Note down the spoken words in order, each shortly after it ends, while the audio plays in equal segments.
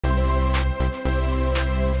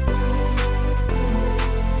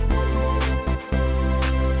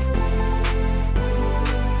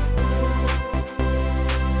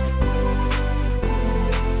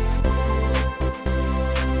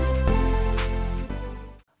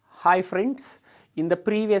Hi friends, in the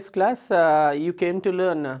previous class you came to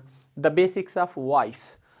learn the basics of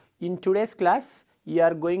voice. In today's class you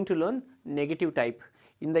are going to learn negative type.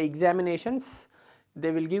 In the examinations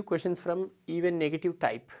they will give questions from even negative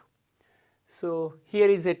type. So here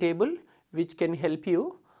is a table which can help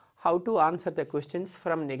you how to answer the questions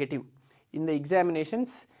from negative. In the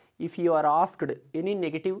examinations if you are asked any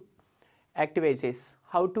negative activities,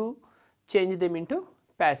 how to change them into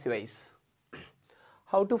passivize.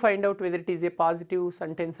 How to find out whether it is a positive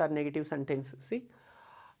sentence or negative sentence? See,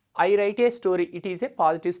 I write a story, it is a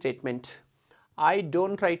positive statement. I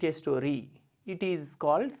don't write a story, it is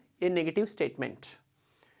called a negative statement.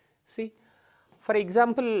 See, for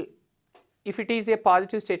example, if it is a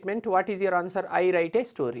positive statement, what is your answer? I write a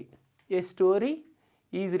story. A story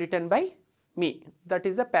is written by me, that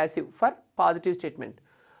is the passive for positive statement.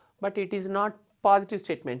 But it is not positive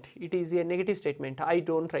statement, it is a negative statement. I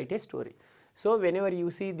don't write a story. So whenever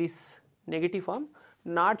you see this negative form,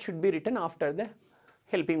 not should be written after the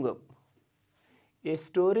helping verb. A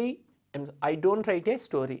story, I don't write a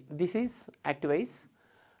story. This is activize.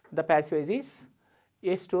 The passive is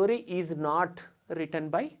a story is not written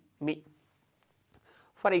by me.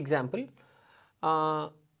 For example,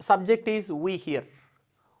 subject is we here.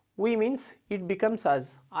 We means it becomes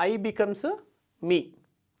us. I becomes me.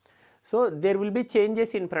 So there will be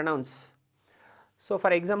changes in pronouns. So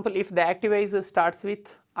for example, if the activize starts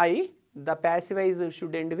with I, the passivize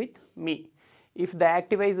should end with me. If the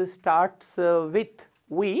activize starts with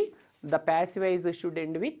we, the passivize should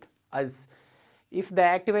end with us. If the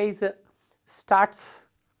activize starts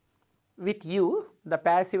with you, the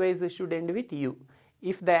passivize should end with you.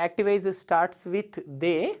 If the activize starts with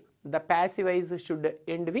they, the passivize should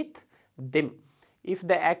end with them. If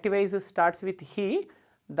the activize starts with he,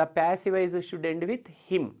 the passivize should end with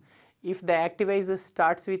him. If the activize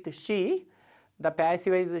starts with she, the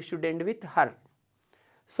passivize should end with her.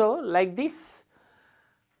 So like this,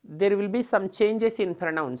 there will be some changes in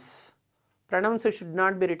pronouns. Pronouns should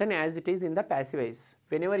not be written as it is in the passivize.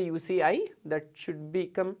 Whenever you see I, that should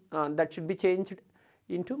be changed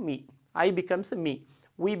into me. I becomes me,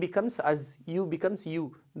 we becomes us, you becomes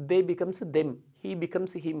you, they becomes them, he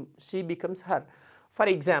becomes him, she becomes her. For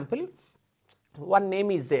example, one name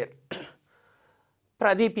is there.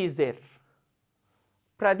 Pradeep is there.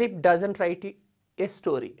 Pradeep doesn't write a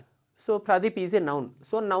story. So Pradeep is a noun.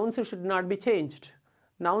 So nouns should not be changed.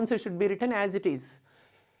 Nouns should be written as it is.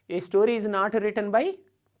 A story is not written by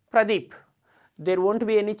Pradeep. There won't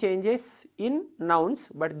be any changes in nouns,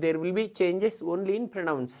 but there will be changes only in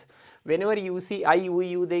pronouns. Whenever you see I, we,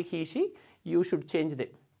 you, they, he, she, you should change them.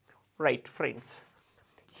 Right, friends.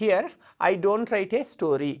 Here I don't write a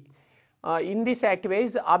story. In this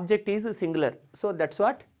activize, object is singular. So that's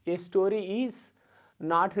what a story is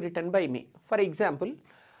not written by me. For example,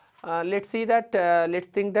 let's think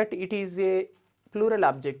that it is a plural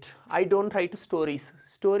object. I don't write stories.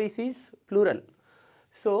 Stories is plural.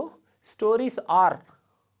 So stories are,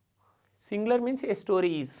 singular means a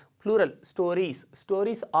story is, plural stories.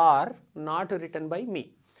 Stories are not written by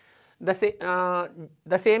me. The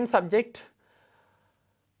same subject,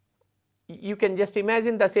 you can just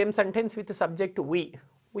imagine the same sentence with the subject we.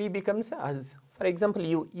 We becomes us. For example,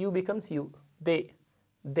 you becomes you, they,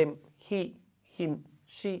 them, he, him,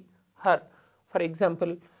 she, her. For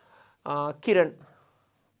example, Kiran,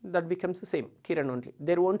 that becomes the same, Kiran only.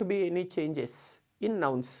 There won't be any changes in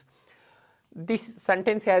nouns. This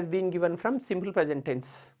sentence has been given from simple present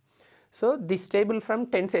tense. So this table from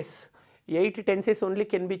tenses, 8 tenses only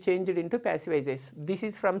can be changed into passivizes. This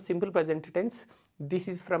is from simple present tense, this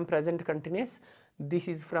is from present continuous, this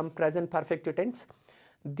is from present perfect tense,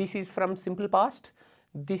 this is from simple past,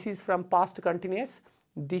 this is from past continuous,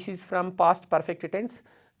 this is from past perfect tense,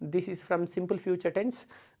 this is from simple future tense,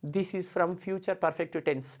 this is from future perfect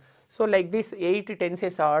tense. So like this 8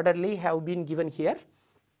 tenses orderly have been given here.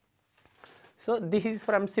 So this is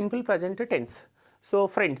from simple present tense. So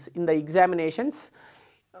friends, in the examinations,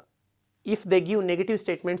 if they give negative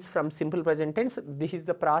statements from simple present tense, this is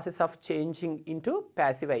the process of changing into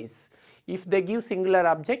passivize. If they give singular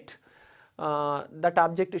object, that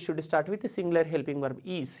object should start with a singular helping verb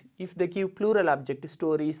is. If they give plural object,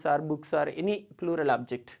 stories or books or any plural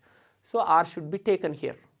object, so R should be taken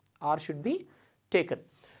here. R should be taken.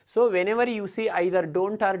 So whenever you see either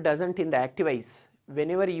don't or doesn't in the activize,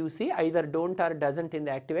 whenever you see either don't or doesn't in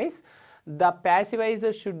the activize, the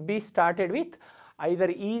passivize should be started with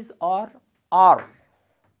either is or are.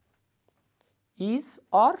 Is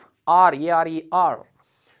or are, A-R-E-R.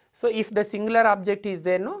 So if the singular object is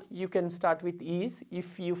there, no, you can start with is.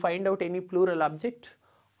 If you find out any plural object,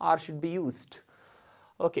 are should be used.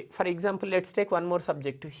 Okay, for example, let's take one more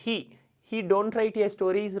subject. He don't write a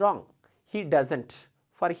story is wrong. He doesn't.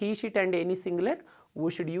 For he, she and any singular,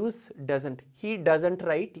 we should use doesn't. He doesn't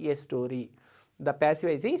write a story. The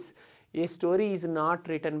passive voice is a story is not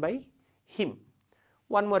written by him.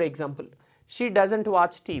 One more example. She doesn't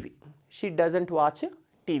watch TV. She doesn't watch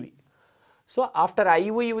TV. So after I,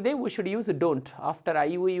 you, they, we should use don't. After I,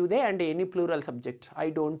 you, they and any plural subject. I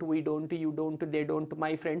don't, we don't, you don't, they don't,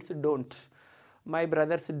 my friends don't, my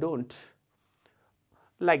brothers don't,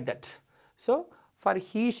 like that. So for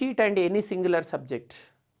he, she and any singular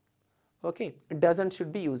subject, okay, doesn't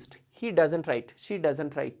should be used. He doesn't write, she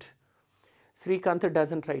doesn't write, Srikant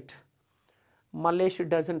doesn't write, Mallesh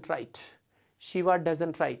doesn't write, Shiva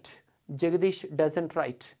doesn't write, Jagadish doesn't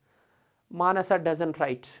write, Manasa doesn't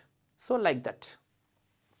write. So like that.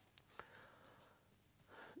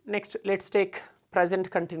 Next, let's take present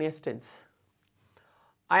continuous tense.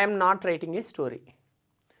 I am not writing a story.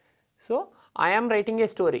 So I am writing a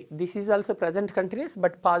story. This is also present continuous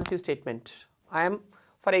but positive statement. I am,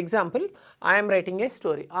 for example, I am writing a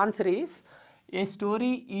story. Answer is a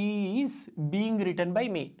story is being written by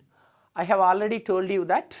me. I have already told you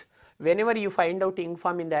that whenever you find out ing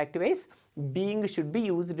form in the active voice, being should be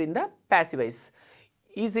used in the passive voice.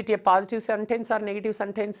 Is it a positive sentence or negative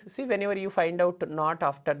sentence? See, whenever you find out not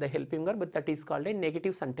after the helping verb, but that is called a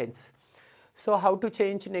negative sentence. So how to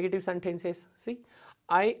change negative sentences? See,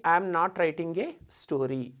 I am not writing a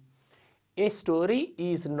story. A story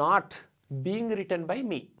is not being written by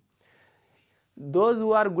me. Those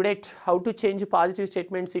who are good at how to change positive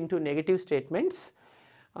statements into negative statements,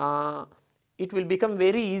 it will become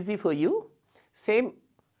very easy for you. Same,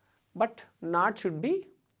 but not should be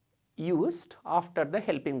used after the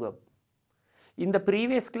helping verb. In the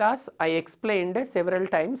previous class, I explained several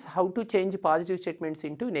times how to change positive statements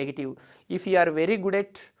into negative. If you are very good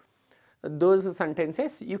at those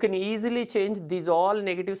sentences, you can easily change these all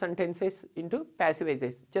negative sentences into passive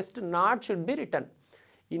voices. Just not should be written.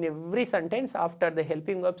 In every sentence after the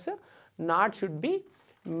helping verbs, not should be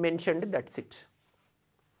mentioned, that's it.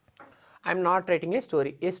 I am not writing a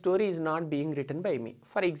story. A story is not being written by me.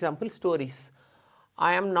 For example, stories.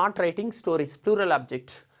 I am not writing stories, plural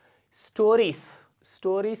object. Stories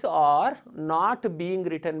are not being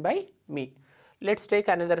written by me. Let's take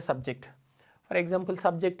another subject. For example,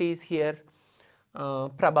 subject is here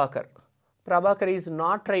Prabhakar. Prabhakar is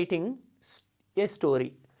not writing a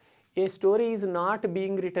story. A story is not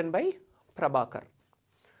being written by Prabhakar.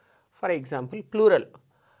 For example, plural.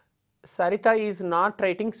 Sarita is not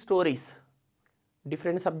writing stories.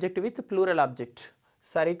 Different subject with plural object.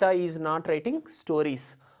 Sarita is not writing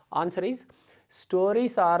stories. Answer is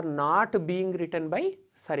stories are not being written by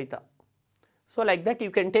Sarita. So like that you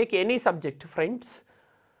can take any subject, friends.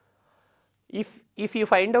 If you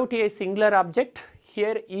find out a singular object,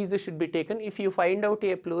 here is should be taken. If you find out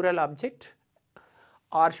a plural object,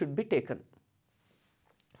 or should be taken.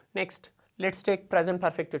 Next, let's take present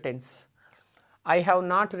perfect tense. I have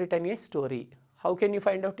not written a story. How can you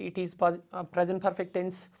find out it is present perfect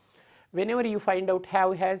tense? Whenever you find out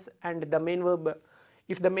have, has and the main verb,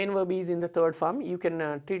 if the main verb is in the third form, you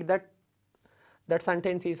can treat that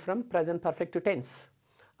sentence is from present perfect tense.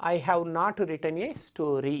 I have not written a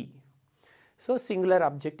story. So singular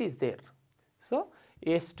object is there. So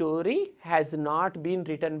a story has not been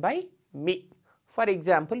written by me. For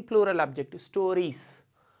example, plural object, stories.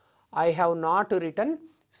 I have not written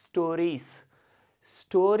stories.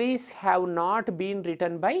 Stories have not been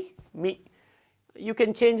written by me. You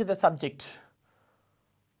can change the subject.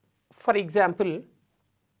 For example,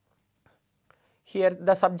 here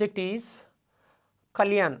the subject is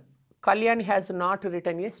Kalyan. Kalyan has not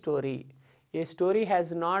written a story. A story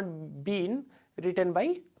has not been written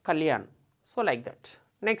by Kalyan. So like that.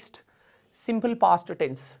 Next, simple past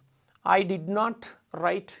tense. I did not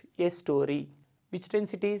write a story. Which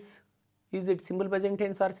tense it is? Is it simple present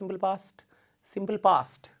tense or simple past? Simple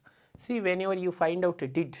past. See, whenever you find out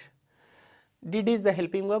did is the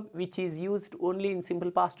helping verb which is used only in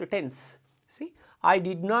simple past tense. See, I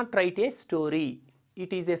did not write a story.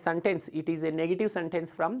 It is a sentence. It is a negative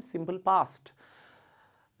sentence from simple past.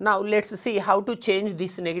 Now let's see how to change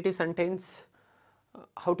this negative sentence,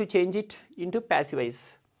 how to change it into passive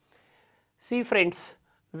voice. See friends,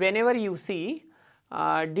 whenever you see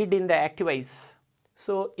did in the active voice,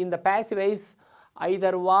 so in the passive voice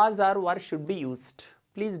either was or were should be used.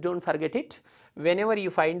 Please don't forget it. Whenever you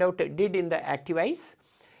find out did in the active voice,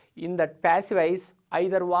 in that passive voice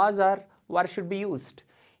either was or were should be used.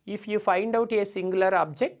 If you find out a singular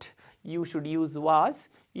object, you should use was.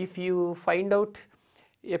 If you find out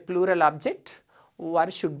a plural object, were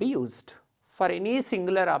should be used. For any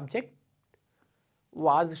singular object,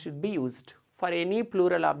 was should be used. For any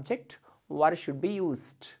plural object, were should be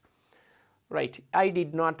used. Right. I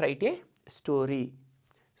did not write a story.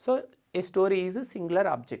 So, a story is a singular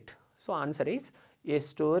object. So, answer is a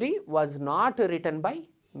story was not written by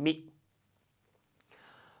me.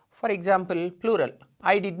 For example, plural,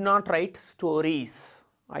 I did not write stories.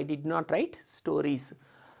 I did not write stories.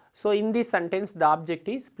 So, in this sentence the object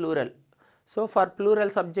is plural. So, for plural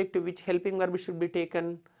subject, which helping verb should be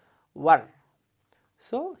taken? Were.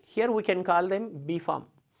 So, here we can call them be form.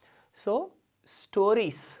 So,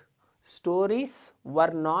 stories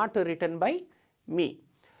were not written by me.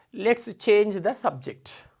 Let us change the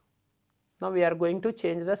subject. Now, we are going to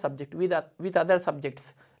change the subject with other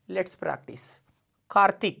subjects. Let us practice.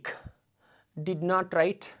 Karthik did not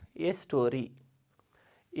write a story.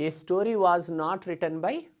 A story was not written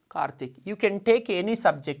by Karthik. You can take any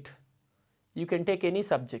subject. You can take any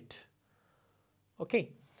subject. Okay.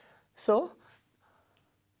 So,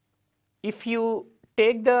 if you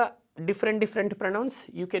take the different pronouns,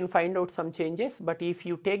 you can find out some changes, but if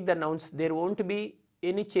you take the nouns, there won't be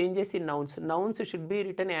any changes in nouns. Nouns should be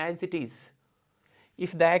written as it is.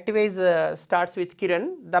 If the active voice starts with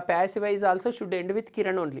Kiran, the passive voice also should end with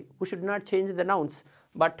Kiran only. We should not change the nouns,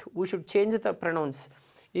 but we should change the pronouns.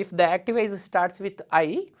 If the active voice starts with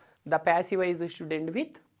I, the passive voice should end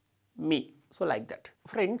with me. So, like that.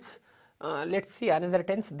 Friends, let us see another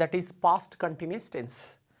tense, that is past continuous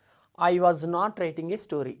tense. I was not writing a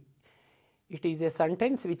story. It is a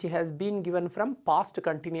sentence which has been given from past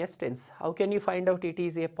continuous tense. How can you find out it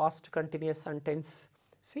is a past continuous sentence?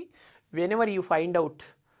 See, whenever you find out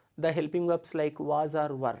the helping verbs like was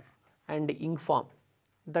or were and ing form,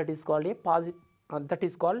 that is called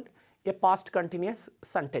a past continuous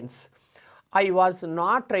sentence. I was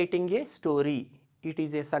not writing a story. It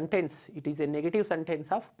is a sentence. It is a negative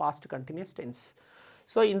sentence of past continuous tense.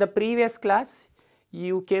 So, in the previous class,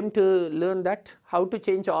 you came to learn that how to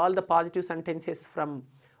change all the positive sentences from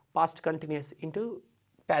past continuous into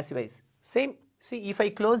passive voice. Same, see, if I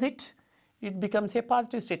close it, it becomes a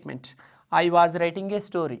positive statement. I was writing a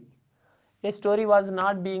story. A story was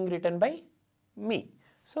not being written by me.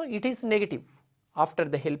 So, it is negative. After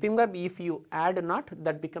the helping verb, if you add not,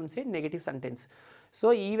 that becomes a negative sentence.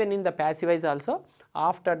 So, even in the passive voice also,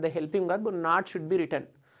 after the helping verb, not should be written.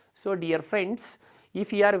 So, dear friends,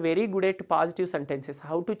 if you are very good at positive sentences,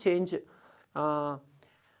 how to change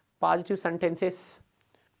positive sentences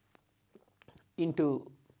into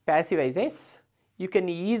passive voices, you can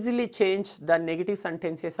easily change the negative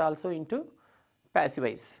sentences also into passive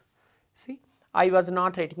voice. See, I was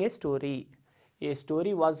not writing a story. A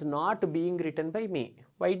story was not being written by me.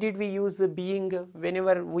 Why did we use being?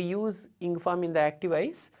 Whenever we use ing form in the active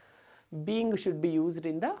voice, being should be used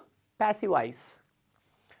in the passive voice.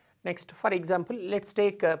 Next, for example, let us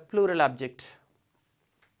take a plural object.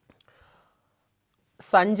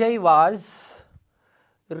 Sanjay was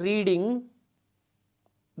reading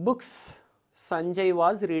books. Sanjay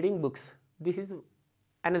was reading books. This is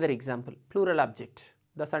another example, plural object,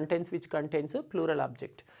 the sentence which contains a plural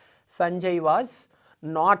object. Sanjay was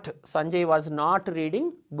not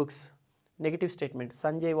reading books. Negative statement.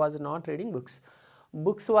 Sanjay was not reading books.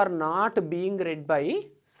 Books were not being read by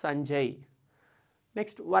Sanjay.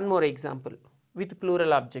 Next, one more example with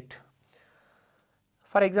plural object.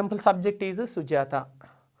 For example, subject is Sujata.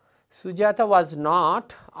 Sujata was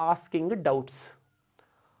not asking doubts.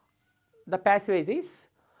 The passive voice is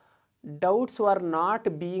doubts were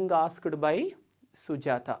not being asked by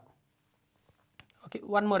Sujata. Okay,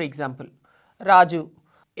 one more example. Raju,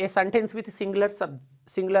 a sentence with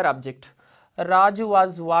singular object. Raju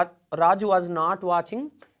was not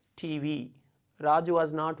watching TV. Raju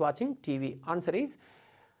was not watching TV. Answer is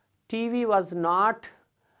TV was not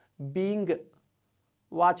being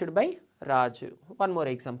watched by Raju. One more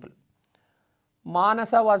example.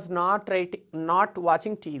 Manasa was not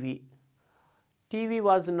watching TV. TV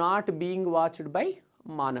was not being watched by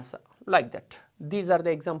Manasa. Like that. These are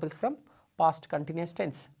the examples from past continuous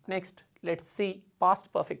tense. Next, let us see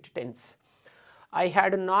past perfect tense. I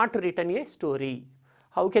had not written a story.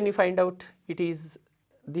 How can you find out this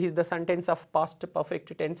is the sentence of past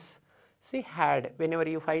perfect tense? See, had. Whenever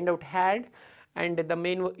you find out had and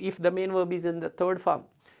if the main verb is in the third form,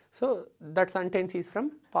 so that sentence is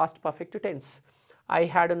from past perfect tense. I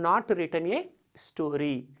had not written a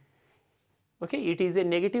story. Okay, it is a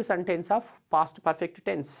negative sentence of past perfect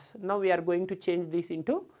tense. Now we are going to change this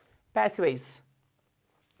into passive voice.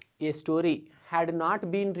 A story had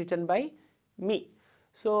not been written by me.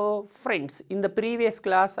 So friends, in the previous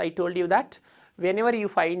class I told you that whenever you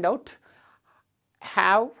find out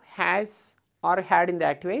have, has or had in the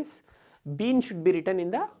active voice, been should be written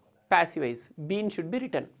in the passive voice, been should be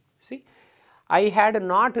written. See, I had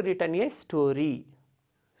not written a story.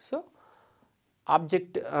 So,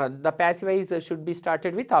 object, the passive voice should be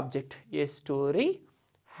started with object. A story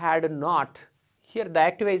had not. Here the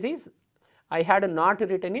active voice is I had not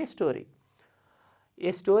written a story.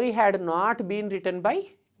 A story had not been written by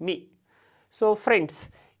me. So, friends,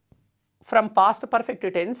 from past perfect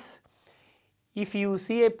tense, if you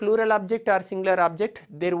see a plural object or singular object,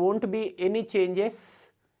 there won't be any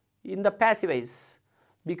changes in the passive voice,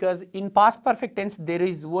 because in past perfect tense there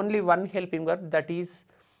is only one helping verb, that is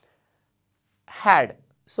had.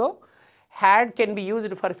 So, had can be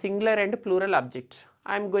used for singular and plural object.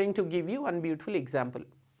 I am going to give you one beautiful example.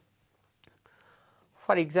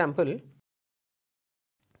 For example,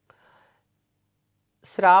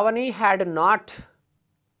 Shravani had not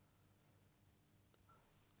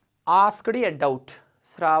asked a doubt.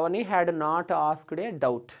 Shravani had not asked a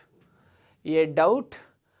doubt. A doubt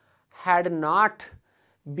had not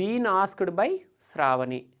been asked by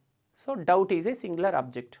Shravani. So, doubt is a singular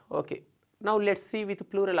object. Okay. Now, let us see with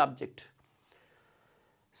plural object.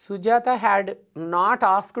 Sujata had not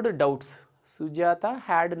asked doubts. Sujata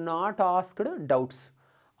had not asked doubts.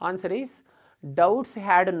 Answer is doubts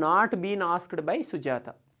had not been asked by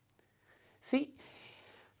Sujata. See,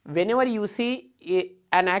 whenever you see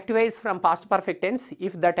an active voice from past perfect tense,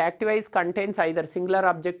 if that active voice contains either singular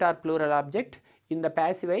object or plural object, in the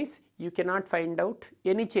passive voice you cannot find out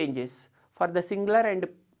any changes. For the singular and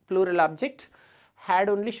plural object, had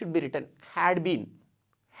only should be written, had been,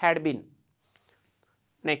 had been.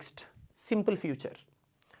 Next, simple future.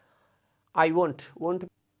 I won't.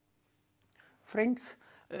 Friends,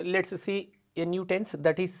 let us see a new tense,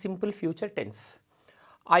 that is simple future tense.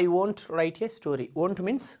 I won't write a story. Won't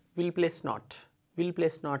means will place not. Will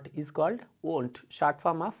place not is called won't, short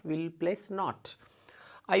form of will place not.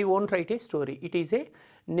 I won't write a story. It is a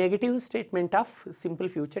negative statement of simple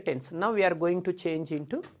future tense. Now we are going to change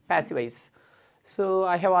into passive voice. So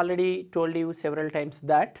I have already told you several times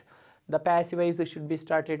that the passive voice should be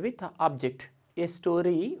started with object. A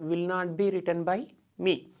story will not be written by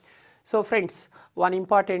me. So friends, one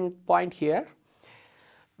important point here,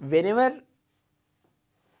 whenever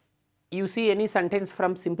you see any sentence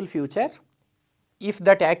from simple future, if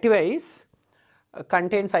that active voice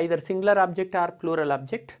contains either singular object or plural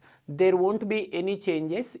object, there won't be any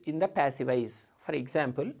changes in the passive voice. For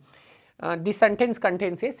example, this sentence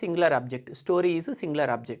contains a singular object, story is a singular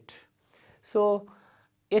object. So,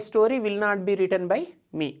 a story will not be written by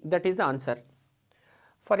me, that is the answer.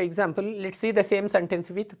 For example, let us see the same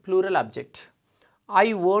sentence with plural object.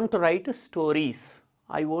 I won't write stories.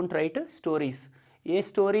 I won't write stories. A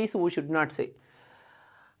stories we should not say.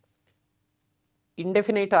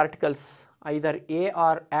 Indefinite articles either a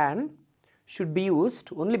or an should be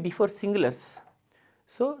used only before singulars.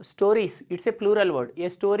 So, stories, it is a plural word. A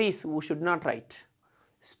stories we should not write.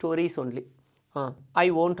 Stories only.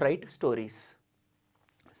 I won't write stories.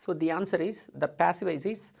 So, the answer is, the passive voice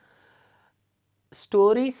is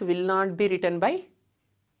stories will not be written by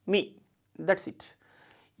me, that is it.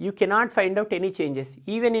 You cannot find out any changes.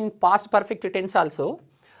 Even in past perfect tense also,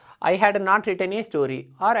 I had not written a story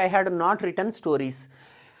or I had not written stories.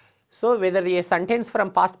 So, whether a sentence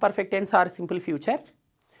from past perfect tense or simple future,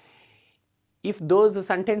 if those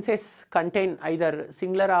sentences contain either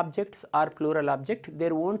singular objects or plural object,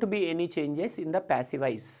 there won't be any changes in the passive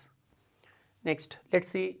voice. Next, let us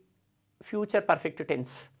see future perfect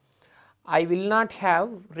tense. I will not have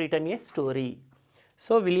written a story.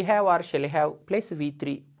 So, will have or shall have plus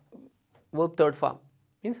V3, verb third form,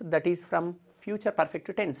 means that is from future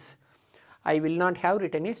perfect tense. I will not have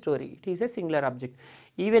written a story, it is a singular object.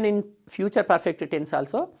 Even in future perfect tense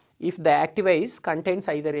also, if the active voice contains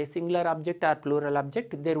either a singular object or plural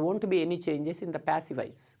object, there won't be any changes in the passive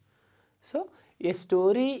voice. So, a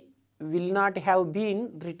story will not have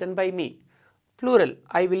been written by me. Plural,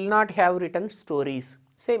 I will not have written stories.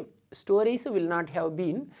 Same, stories will not have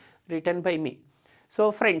been written by me.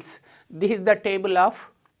 So, friends, this is the table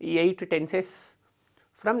of 8 tenses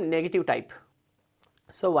from negative type.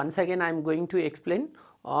 So, once again I am going to explain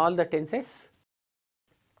all the tenses.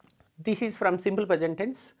 This is from simple present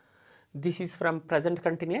tense, this is from present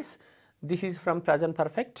continuous, this is from present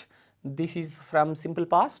perfect, this is from simple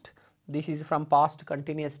past, this is from past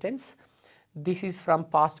continuous tense, this is from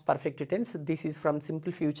past perfect tense, this is from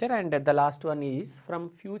simple future, and the last one is from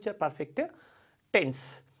future perfect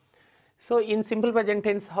tense. So, in simple present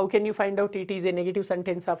tense, how can you find out it is a negative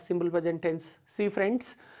sentence of simple present tense? See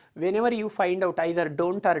friends, whenever you find out either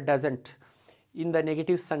don't or doesn't in the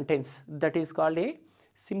negative sentence, that is called a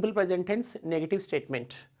simple present tense negative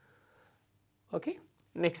statement. Okay.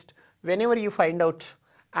 Next, whenever you find out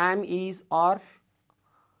am, is, are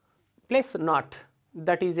plus not,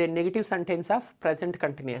 that is a negative sentence of present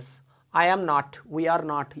continuous. I am not, we are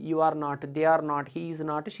not, you are not, they are not, he is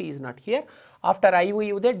not, she is not. Here after I, we,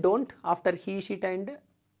 you, they don't, after he, she and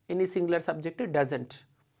any singular subject doesn't.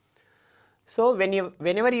 So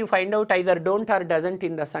whenever you find out either don't or doesn't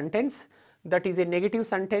in the sentence, that is a negative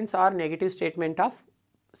sentence or negative statement of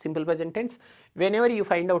simple present tense. Whenever you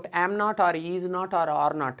find out am not or is not or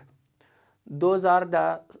are not, those are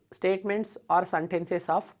the statements or sentences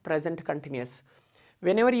of present continuous.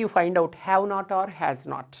 Whenever you find out have not or has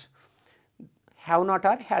not,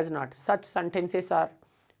 such sentences are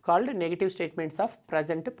called negative statements of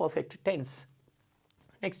present perfect tense.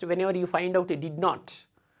 Next, whenever you find out did not,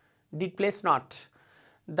 did plus not,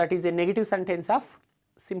 that is a negative sentence of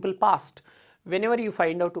simple past. Whenever you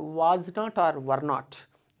find out was not or were not,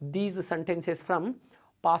 these sentences from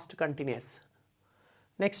past continuous.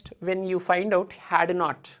 Next, when you find out had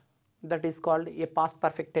not, that is called a past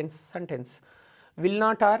perfect tense sentence. Will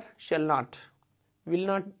not or shall not, will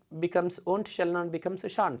not becomes won't, shall not becomes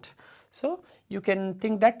shan't. So you can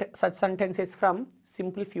think that such sentences from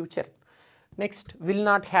simple future. Next, will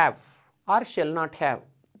not have or shall not have,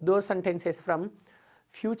 those sentences from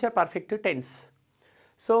future perfect tense.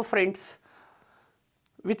 So friends,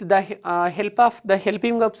 with the help of the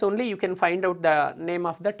helping verbs only you can find out the name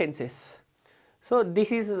of the tenses. So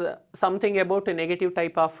this is something about a negative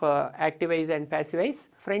type of activize and passivize.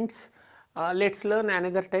 Friends, let's learn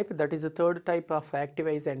another type, that is the third type of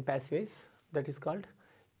activize and passivize, that is called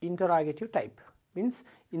interrogative type. Means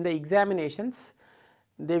in the examinations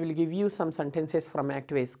they will give you some sentences from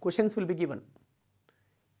activize. Questions will be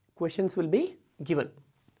given.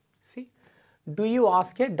 See, do you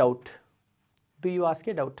ask a doubt? Do you ask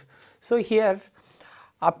a doubt? So here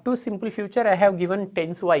up to simple future I have given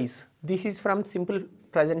tense wise. This is from simple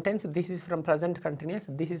present tense, this is from present continuous,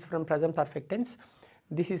 this is from present perfect tense,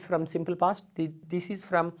 this is from simple past, this is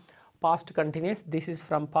from past continuous, this is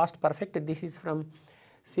from past perfect, this is from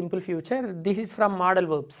simple future, this is from modal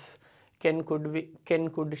verbs. Can, could,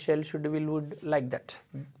 shall, should, will, would, like that.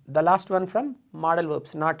 The last one from modal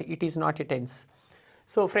verbs, not, it is not a tense.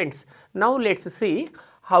 So friends, now let's see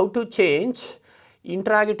how to change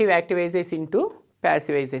interrogative activizes into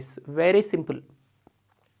passivizes. Very simple.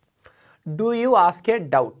 Do you ask a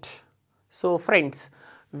doubt? So friends,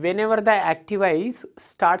 whenever the activize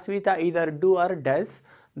starts with either do or does,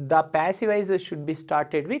 the passivizes should be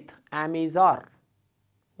started with am, is, are.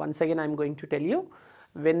 Once again I am going to tell you,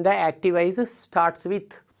 when the activize starts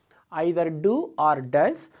with either do or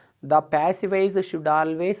does, the passivize should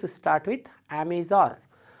always start with am, is, are.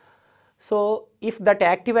 So if that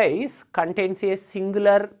activize contains a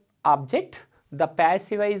singular object, the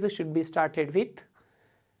passivize should be started with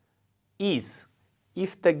is.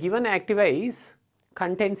 If the given activize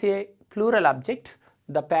contains a plural object,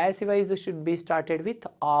 the passivize should be started with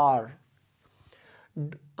are.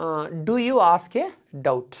 Do you ask a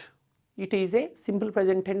doubt? It is a simple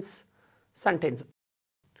present tense sentence.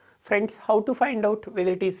 Friends, how to find out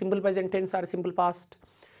whether it is simple present tense or simple past?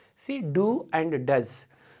 See, do and does.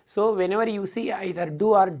 So whenever you see either do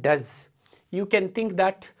or does, you can think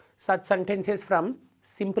that such sentences from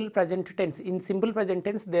simple present tense. In simple present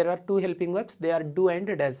tense there are two helping verbs, they are do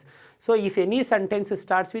and does. So if any sentence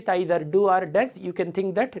starts with either do or does, you can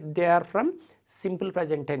think that they are from simple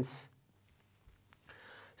present tense.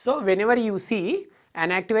 So whenever you see an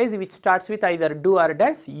activize which starts with either do or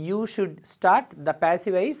does, you should start the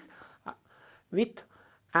passivize with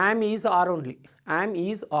am, is, are only. Am,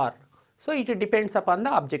 is, are. So it depends upon the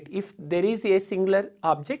object. If there is a singular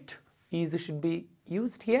object, is should be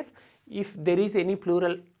used here. If there is any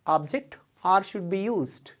plural object, are should be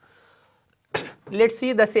used. Let's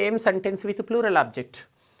see the same sentence with plural object.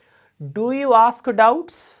 Do you ask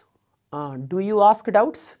doubts? Do you ask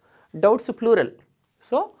doubts? Doubts plural.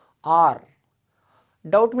 So are.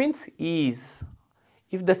 Doubt means is.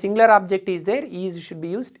 If the singular object is there, is should be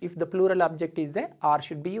used. If the plural object is there, are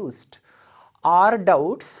should be used. Are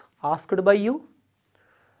doubts asked by you?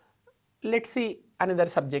 Let's see another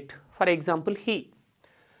subject. For example, he.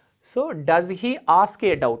 So does he ask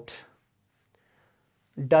a doubt?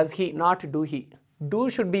 Does he, not do he. Do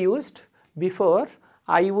should be used before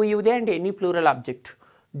I, you, you, they and any plural object.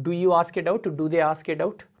 Do you ask a doubt? Do they ask a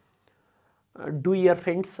doubt? Do your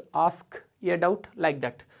friends ask a doubt? Like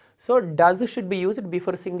that. So does should be used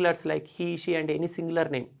before singulars like he, she and any singular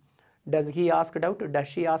name. Does he ask a doubt? Does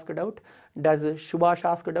she ask a doubt? Does Subhash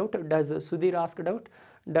ask a doubt? Does Sudhir ask a doubt?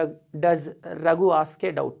 Does Raghu ask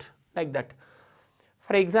a doubt? Like that.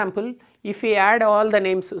 For example, if we add all the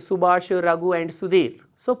names Subhash, Raghu and Sudhir,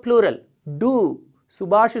 so plural, do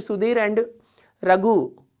Subhash, Sudhir and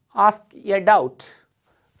Raghu ask a doubt.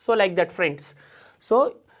 So like that, friends.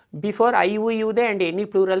 So before I, we, you, they and any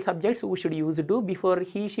plural subjects we should use do. Before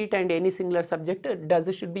he, she and any singular subject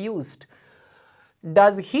does should be used.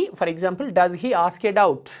 Does he, for example, does he ask a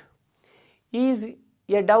doubt? Is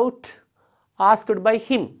a doubt asked by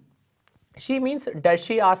him? She means does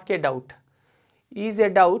she ask a doubt? Is a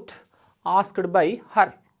doubt asked by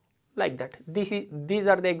her? Like that. These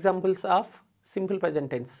are the examples of simple present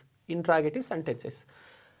tense interrogative sentences.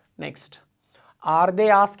 Next, are they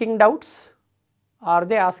asking doubts? Are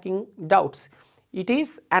they asking doubts? It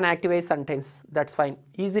is an active sentence, that's fine.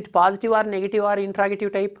 Is it positive or negative or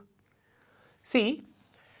interrogative type? See,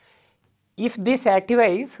 if this active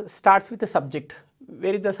starts with the subject,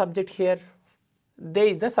 where is the subject here? There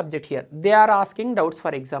is the subject here. They are asking doubts,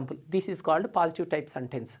 for example. This is called positive type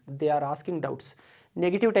sentence. They are asking doubts.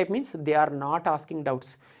 Negative type means they are not asking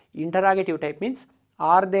doubts. Interrogative type means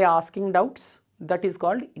are they asking doubts? That is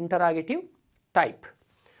called interrogative type.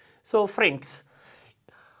 So friends,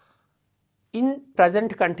 in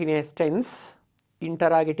present continuous tense,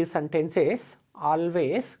 interrogative sentences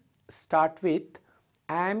always start with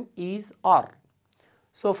am, is, are.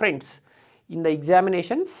 So friends, in the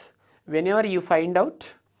examinations, whenever you find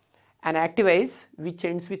out an active which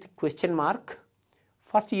ends with question mark,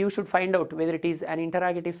 first you should find out whether it is an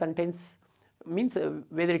interrogative sentence, means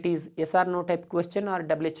whether it is yes or no type question or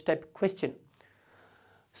WH type question.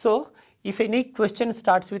 So if any question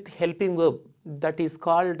starts with helping verb, that is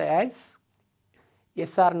called as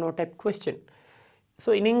yes or no type question.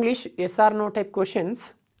 So in English, yes or no type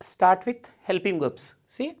questions start with helping verbs.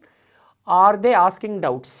 See, are they asking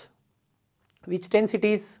doubts? Which tense it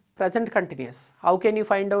is? Present continuous. How can you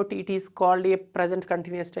find out it is called a present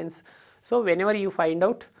continuous tense? So whenever you find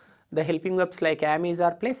out the helping verbs like am, is,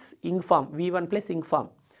 are plus ing form, V1 plus ing form.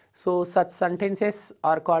 So such sentences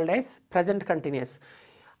are called as present continuous.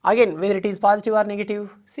 Again, whether it is positive or negative,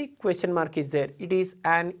 see question mark is there. It is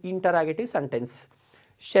an interrogative sentence.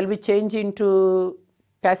 Shall we change into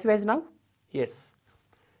passive now? Yes.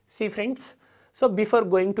 See friends, so before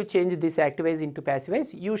going to change this active into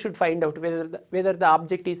passive, you should find out whether the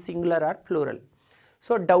object is singular or plural.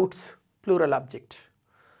 So doubts, plural object.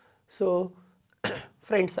 So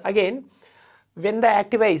friends, again, when the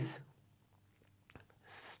active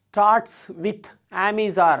starts with am,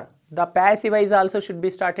 is, are, the passive also should be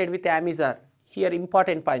started with am, is, are. Here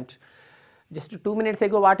important point. Just 2 minutes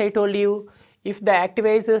ago what I told you, if the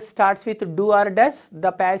active starts with do or does,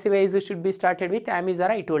 the passive should be started with am, is,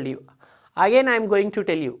 are, I told you. Again I am going to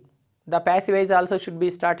tell you, the passive also should be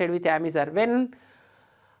started with am, is, are. When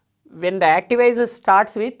the active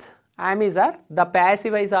starts with am, is, are, the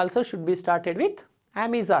passive also should be started with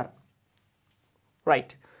am, is, are.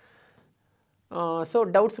 Right. So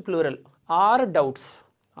doubts plural. Are doubts.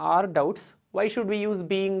 Are doubts. Why should we use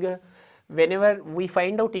being? Whenever we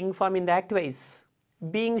find out ing form in the active,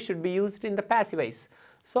 being should be used in the passive.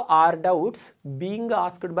 So are doubts being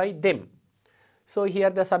asked by them. So here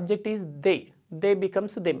the subject is they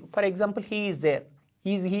becomes them. For example, he is there.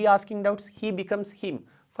 Is he asking doubts? He becomes him.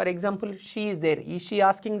 For example, she is there. Is she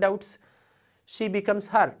asking doubts? She becomes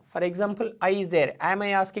her. For example, I is there. Am I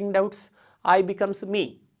asking doubts? I becomes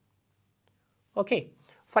me. Okay.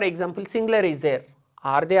 For example, singular is there.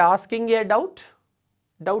 Are they asking a doubt?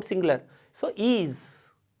 Doubt singular. So is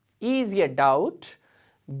a doubt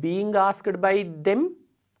being asked by them,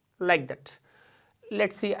 like that.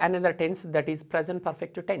 Let's see another tense, that is present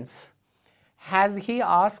perfect tense. Has he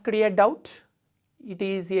asked a doubt? It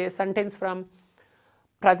is a sentence from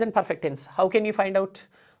present perfect tense. How can you find out?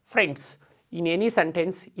 Friends, in any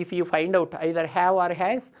sentence, if you find out either have or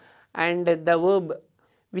has and the verb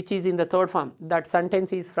which is in the third form, that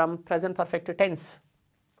sentence is from present perfect tense.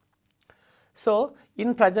 So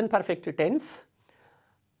in present perfect tense,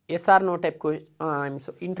 yes or no type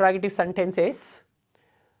interrogative sentences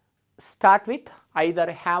start with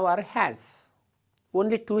either have or has.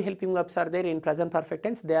 Only two helping verbs are there in present perfect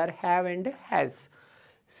tense. They are have and has.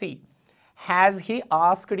 See, has he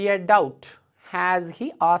asked a doubt? Has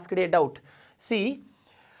he asked a doubt? See,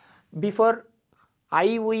 before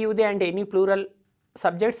I, we, you, they and any plural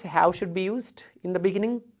subjects, have should be used in the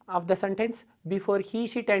beginning of the sentence. Before he,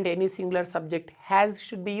 she and any singular subject, has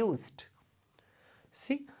should be used.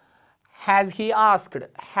 See, has he asked?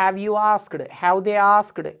 Have you asked? Have they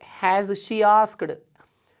asked? Has she asked?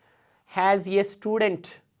 Has a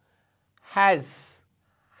student? Has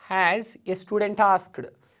a student asked?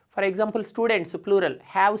 For example, students plural.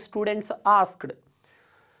 Have students asked?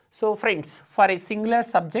 So friends, for a singular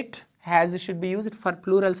subject, has should be used. For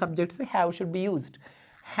plural subjects, have should be used.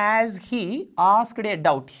 Has he asked a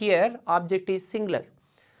doubt? Here object is singular.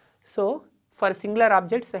 So for singular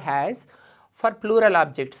objects has, for plural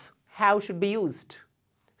objects have should be used.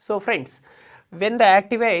 So friends, when the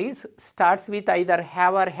active voice starts with either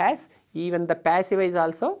have or has, even the passive voice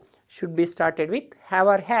also should be started with have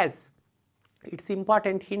or has. It's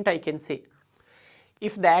important hint I can say.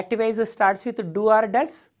 If the active voice starts with do or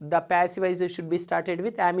does, the passive voice should be started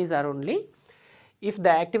with am is are only. If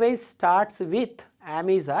the active voice starts with am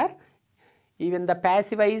is are, even the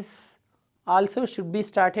passive voice also should be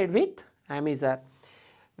started with am is are.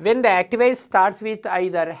 When the active voice starts with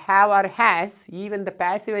either have or has, even the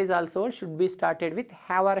passive voice also should be started with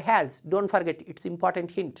have or has. Don't forget, it's important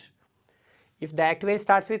hint. If the active voice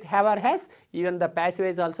starts with have or has, even the passive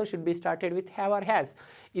voice also should be started with have or has.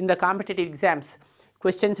 In the competitive exams,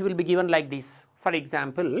 questions will be given like this. For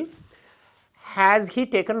example, has he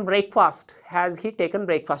taken breakfast? Has he taken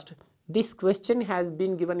breakfast? This question has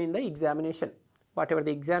been given in the examination. Whatever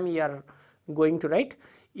the exam you are going to write,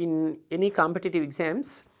 in any competitive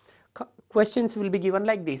exams, questions will be given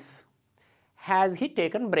like this. Has he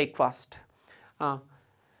taken breakfast?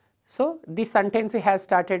 So this sentence has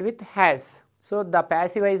started with has. So the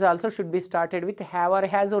passive voice also should be started with have or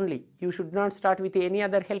has only. You should not start with any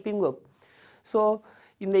other helping verb. So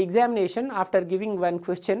in the examination, after giving one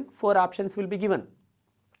question, 4 options will be given.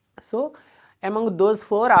 So among those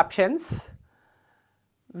 4 options,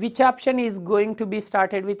 which option is going to be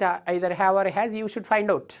started with either have or has, you should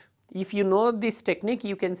find out. If you know this technique,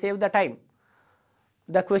 you can save the time.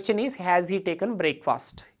 The question is, has he taken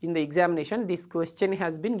breakfast? In the examination, this question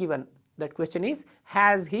has been given. That question is,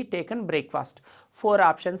 has he taken breakfast? 4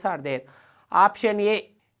 options are there. Option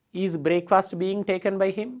A, is breakfast being taken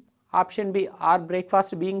by him? Option B, are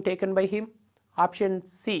breakfast being taken by him? Option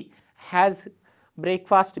C, has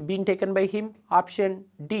breakfast been taken by him? Option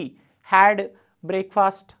D, had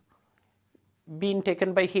breakfast been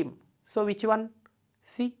taken by him? So which one?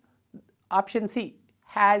 C. Option C,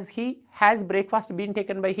 has breakfast been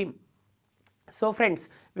taken by him? So friends,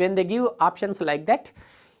 when they give options like that,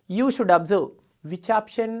 you should observe which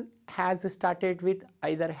option has started with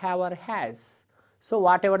either have or has. So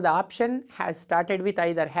whatever the option has started with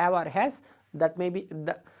either have or has, that may be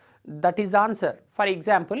that is the answer. For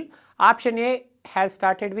example, option A has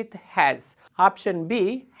started with has, option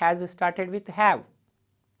B has started with have.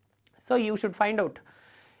 So you should find out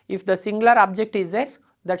if the singular object is there,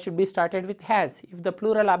 that should be started with has. If the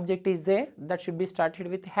plural object is there, that should be started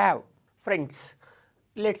with have. Friends,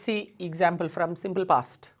 let's see example from simple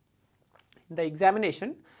past. In the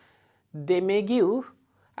examination, they may give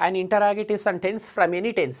an interrogative sentence from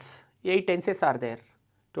any tense. 8 tenses are there.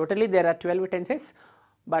 Totally there are 12 tenses,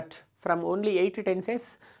 but from only 8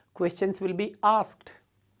 tenses, questions will be asked.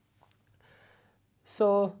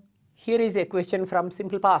 So here is a question from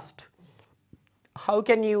simple past. How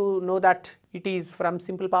can you know that it is from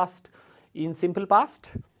simple past? In simple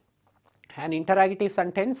past, an interrogative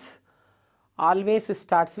sentence always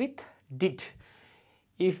starts with did.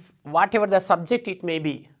 If whatever the subject it may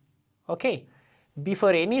be, okay,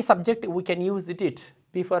 before any subject we can use did.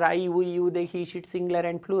 Before I, we, you, they, he, she, singular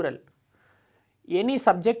and plural. Any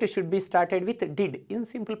subject should be started with did in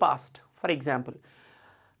simple past. For example,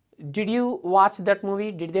 did you watch that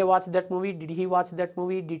movie? Did they watch that movie? Did he watch that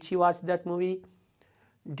movie? Did she watch that movie?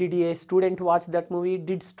 Did a student watch that movie?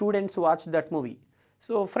 Did students watch that movie?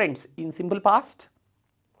 So friends, in simple past,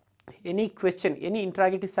 any question, any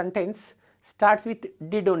interrogative sentence starts with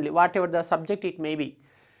did only, whatever the subject it may be.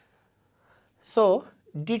 So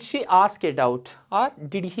did she ask a doubt, or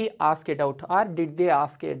did he ask a doubt, or did they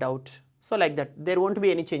ask a doubt? So like that, there won't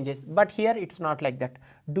be any changes. But here it's not like that.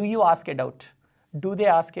 Do you ask a doubt? Do they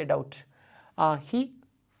ask a doubt? He,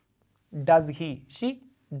 does he, she,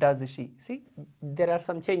 does she. See, there are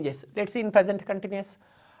some changes. Let's see in present continuous.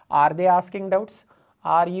 Are they asking doubts?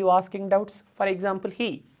 Are you asking doubts? For example,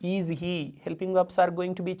 he, is he. Helping verbs are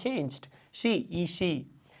going to be changed. She, is she.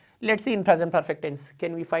 Let's see in present perfect tense.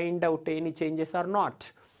 Can we find out any changes or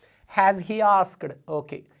not? Has he asked?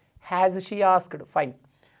 Okay. Has she asked? Fine.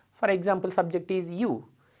 For example, subject is you.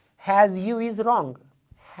 Has you is wrong.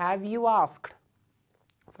 Have you asked?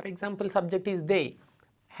 For example, subject is they.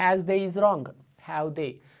 Has they is wrong. Have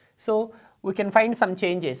they. So we can find some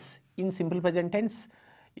changes in simple present tense,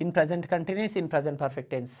 in present continuous, in present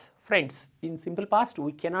perfect tense. Friends, in simple past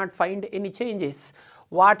we cannot find any changes,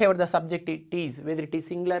 whatever the subject it is, whether it is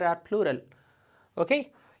singular or plural.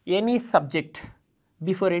 Okay, any subject,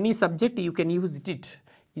 before any subject you can use did.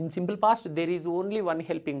 In simple past there is only one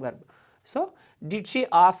helping verb. So did she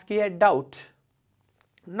ask a doubt?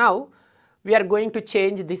 Now we are going to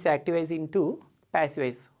change this active voice into passive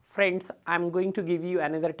voice. Friends, I am going to give you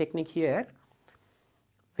another technique here.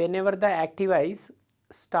 Whenever the active voice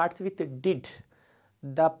starts with did,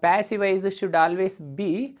 the passive voice should always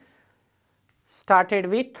be started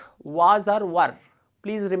with was or were.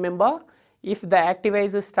 Please remember, if the active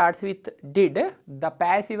voice starts with did, the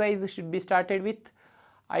passive voice should be started with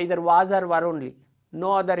either was or were only.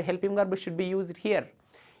 No other helping verb should be used here.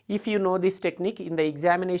 If you know this technique, in the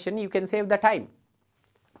examination you can save the time.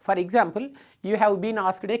 For example, you have been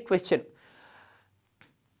asked a question,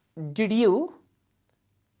 did you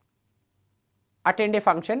attend a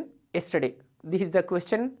function yesterday? This is the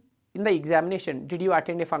question in the examination, did you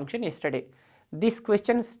attend a function yesterday? This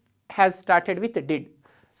question has started with did.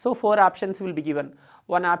 So 4 options will be given.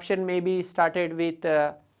 One option may be started with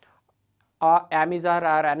am, is, or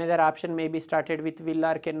another option may be started with will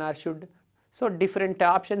or can or should. So different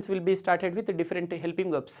options will be started with different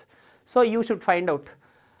helping verbs. So you should find out,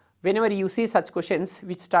 whenever you see such questions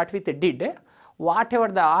which start with did, whatever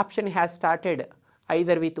the option has started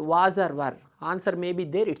either with was or were, answer may be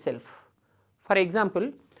there itself. For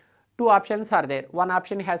example, 2 options are there. One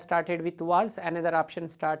option has started with was, another option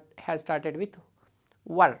has started with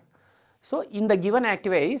were. So in the given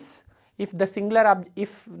active voice, if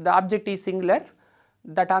the object is singular,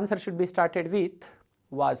 that answer should be started with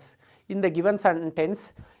was. In the given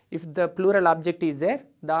sentence, if the plural object is there,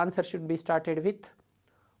 the answer should be started with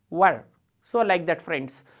were. So like that,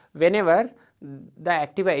 friends, whenever the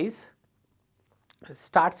active voice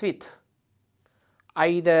starts with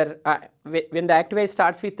either when the active voice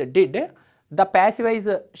starts with did, the passive voice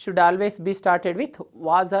should always be started with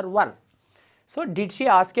was or were. So did she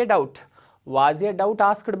ask a doubt? Was a doubt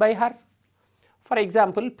asked by her? For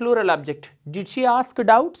example, plural object, did she ask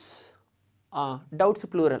doubts? Doubts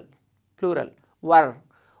plural.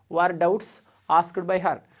 Were doubts asked by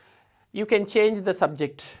her. You can change the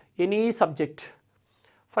subject, any subject.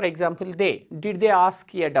 For example, did they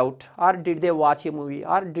ask a doubt, or did they watch a movie,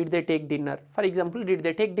 or did they take dinner? For example, did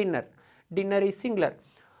they take dinner? Dinner is singular.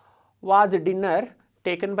 Was dinner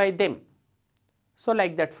taken by them? So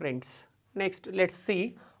like that, friends. Next, let's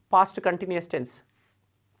see past continuous tense.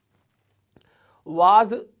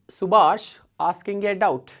 Was Subhash asking a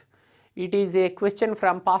doubt? It is a question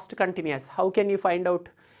from past continuous. How can you find out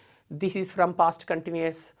this is from past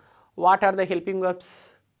continuous? What are the helping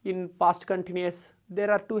verbs in past continuous?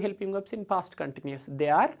 There are 2 helping verbs in past continuous. They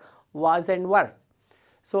are was and were.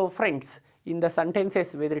 So friends, in the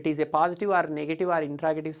sentences, whether it is a positive or negative or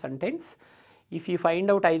interrogative sentence, if you find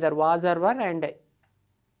out either was or were and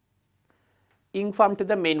ing form to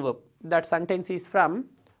the main verb, that sentence is from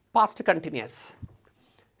past continuous.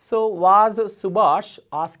 So was Subhash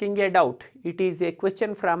asking a doubt? It is a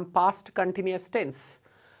question from past continuous tense.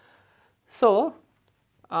 So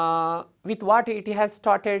with what it has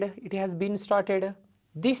started? It has been started.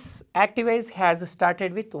 This active voice has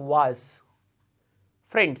started with was.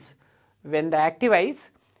 Friends, when the active voice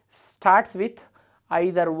starts with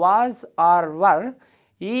either was or were,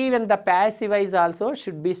 even the passive voice also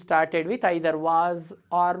should be started with either was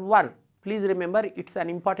or were. Please remember, it's an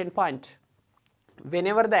important point.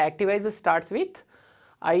 Whenever the active voice starts with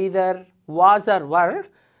either was or were,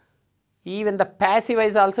 even the passive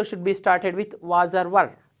voice also should be started with was or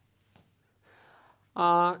were.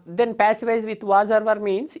 Then passive voice with was or were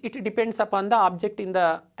means it depends upon the object in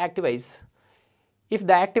the active voice. If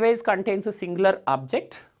the active voice contains a singular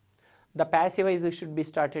object, the passive voice should be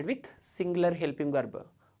started with singular helping verb.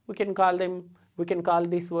 We can call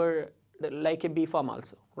this word like a B form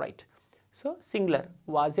also, right? So singular,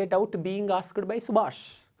 was a doubt being asked by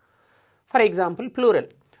Subhash. For example, plural,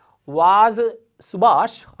 was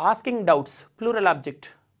Subhash asking doubts, plural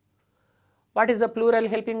object. What is the plural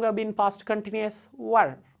helping verb in past continuous?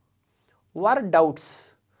 Were. Were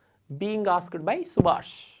doubts being asked by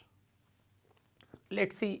Subhash.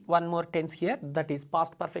 Let's see one more tense here, that is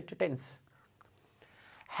past perfect tense.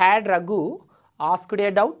 Had Raghu asked a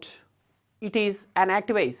doubt? It is an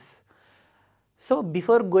active voice. So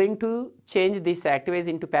before going to change this active voice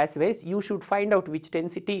into passive voice, you should find out which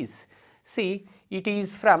tense it is. See, it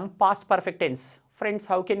is from past perfect tense. Friends,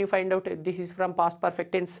 how can you find out this is from past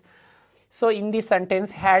perfect tense? So in this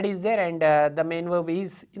sentence, had is there and the main verb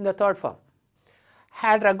is in the third form.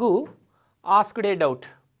 Had Raghu asked a doubt?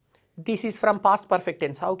 This is from past perfect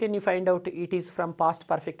tense. How can you find out it is from past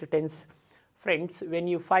perfect tense? Friends, when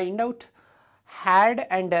you find out had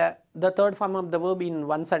and the third form of the verb in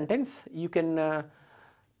one sentence, you can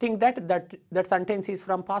think that sentence is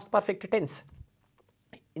from past perfect tense.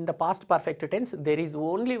 In the past perfect tense, there is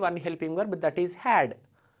only one helping verb, that is had.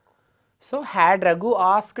 So had Raghu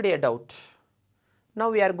asked a doubt. Now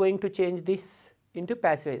we are going to change this into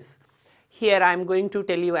passive voice. Here I am going to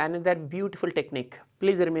tell you another beautiful technique.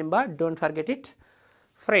 Please remember, don't forget it.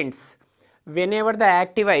 Friends, whenever the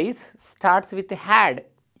active voice starts with had,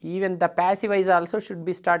 even the passive voice also should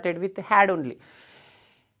be started with had only.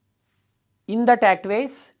 In that active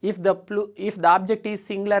voice, if the object is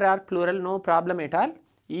singular or plural, no problem at all.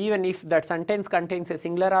 Even if that sentence contains a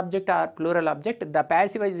singular object or plural object, the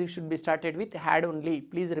passive voice should be started with had only.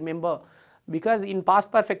 Please remember, because in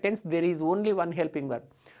past perfect tense there is only one helping verb.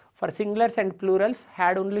 For singulars and plurals,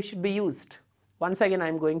 had only should be used. Once again I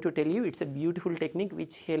am going to tell you, it's a beautiful technique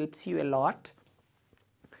which helps you a lot.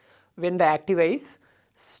 When the active voice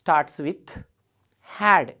starts with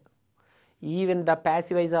had, even the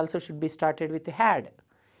passive voice also should be started with had.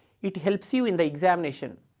 It helps you in the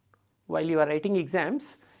examination. While you are writing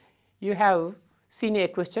exams, you have seen a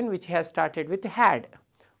question which has started with had.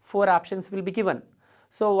 4 options will be given.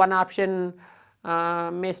 So one option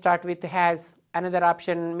may start with has, another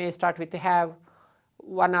option may start with have,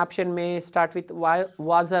 one option may start with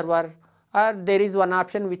was or were, or there is one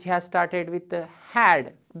option which has started with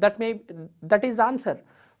had. That is the answer.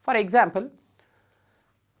 For example,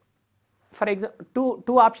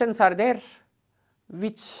 two options are there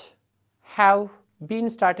which have been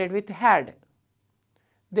started with had.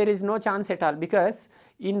 There is no chance at all, because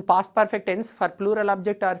in past perfect tense for plural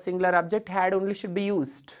object or singular object, had only should be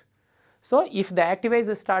used. So if the active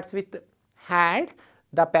voice starts with had,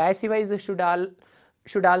 the passive voice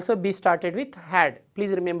should also be started with had.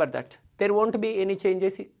 Please remember that. There won't be any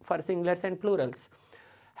changes for singulars and plurals.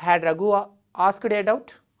 Had Raghu asked a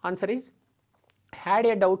doubt? Answer is, had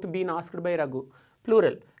a doubt been asked by Raghu?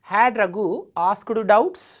 Plural. Had Raghu asked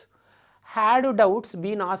doubts? Had doubts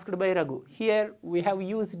been asked by Raghu? Here we have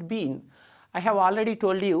used been. I have already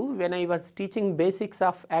told you when I was teaching basics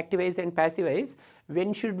of active voice and passive voice,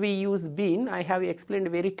 when should we use been, I have explained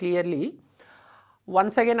very clearly.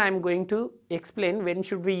 Once again I am going to explain when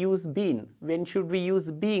should we use been, when should we use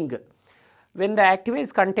being. When the active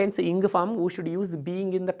voice contains ing form, we should use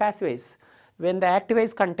being in the passive voice. When the active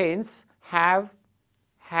voice contains have,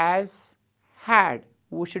 has, had,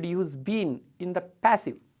 we should use been in the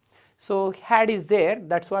passive. So had is there,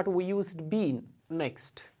 that's what we used been.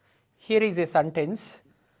 Next, here is a sentence.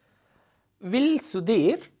 Will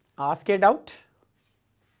Sudhir ask a doubt?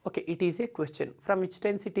 Okay, it is a question. From which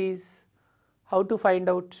tense it is? How to find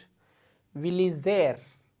out? Will is there.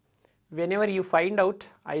 Whenever you find out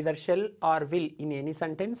either shall or will in any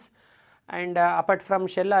sentence, and apart from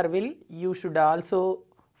shall or will, you should also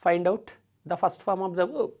find out the first form of the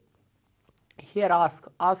verb. Here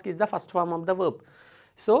ask is the first form of the verb.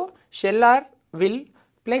 So shall or will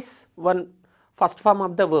plus one first form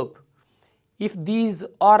of the verb. If these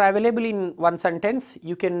are available in one sentence,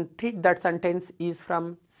 you can treat that sentence is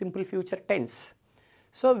from simple future tense.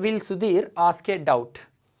 So will Sudhir ask a doubt?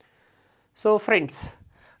 So friends,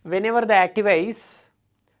 whenever the active voice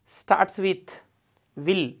starts with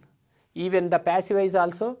will, even the passive voice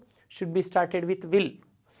also should be started with will.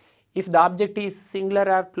 If the object is singular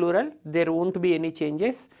or plural, there won't be any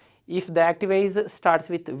changes. If the active voice starts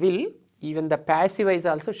with will, even the passive voice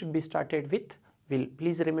also should be started with will.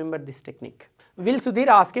 Please remember this technique. Will Sudhir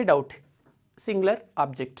ask a doubt? Singular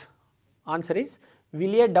object. Answer is,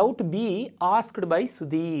 will a doubt be asked by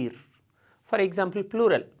Sudhir? For example,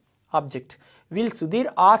 plural object. Will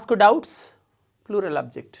Sudhir ask doubts? Plural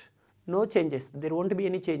object. No changes. There won't be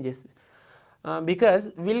any changes.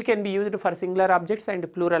 Because will can be used for singular objects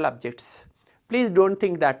and plural objects. Please don't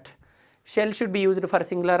think that shall should be used for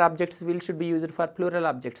singular objects, will should be used for plural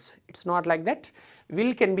objects. It's not like that.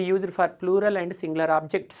 Will can be used for plural and singular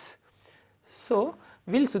objects. So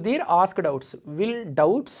will Sudhir ask doubts? Will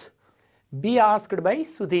doubts be asked by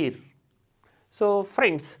Sudhir? So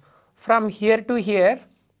friends, from here to here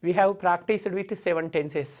we have practiced with 7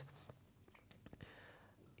 tenses.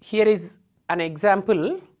 Here is an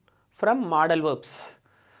example from modal verbs.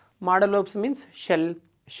 Modal verbs means shall,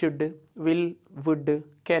 should, will, would,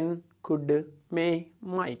 can, could, may,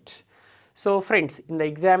 might. So friends, in the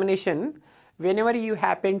examination, whenever you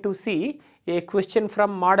happen to see a question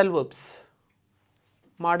from modal verbs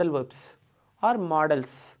or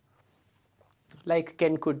modals like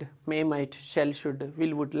can, could, may, might, shall, should,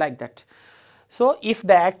 will, would, like that. So if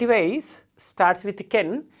the active voice starts with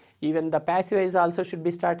can, even the passive voice also should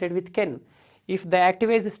be started with can. If the active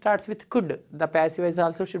voice starts with could, the passive voice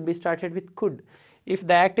also should be started with could. If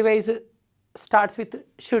the active voice starts with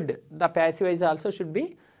should, the passive voice also should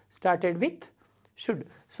be started with should.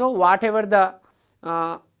 So whatever the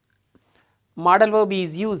modal verb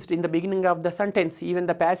is used in the beginning of the sentence, even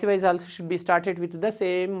the passive voice also should be started with the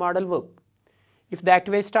same modal verb. If the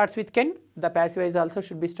active voice starts with can, the passive voice also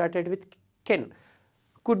should be started with can.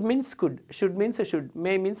 Could means could, should means should,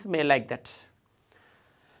 may means may, like that.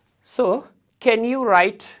 So can you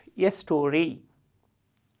write a story.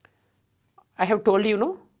 I have told you,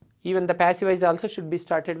 no, even the passive voice also should be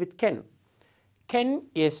started with can. Can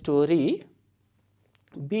a story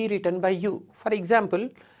be written by you? For example,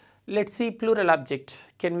 let's see plural object.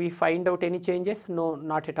 Can we find out any changes? No,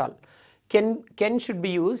 not at all. Can should be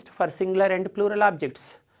used for singular and plural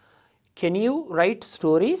objects. Can you write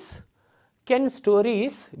stories? Can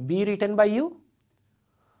stories be written by you?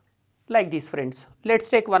 Like this, friends. Let's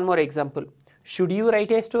take one more example. Should you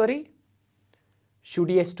write a story?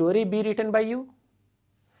 Should a story be written by you?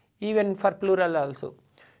 Even for plural also.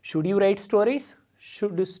 Should you write stories?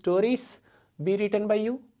 Should stories be written by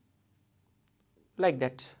you? Like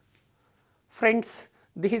that. Friends,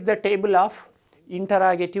 this is the table of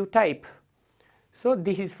interrogative type. So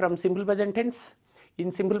this is from simple present tense.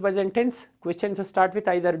 In simple present tense, questions start with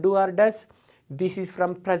either do or does. This is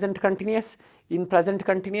from present continuous. In present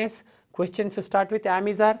continuous, questions start with am,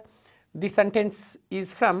 is, are. This sentence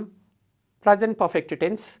is from present perfect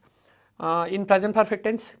tense. In present perfect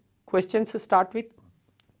tense, questions start with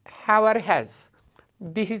have or has.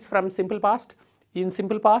 This is from simple past. In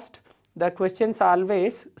simple past, the questions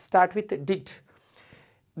always start with did.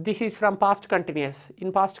 This is from past continuous.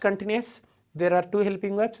 In past continuous, there are two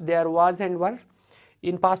helping verbs. They are was and were.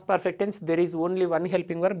 In past perfect tense, there is only one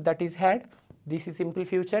helping verb, that is had. This is simple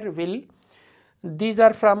future, will. These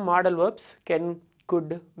are from modal verbs, can,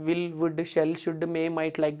 could, will, would, shall, should, may,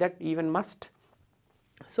 might, like that, even must.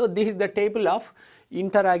 So this is the table of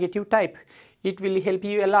interrogative type. It will help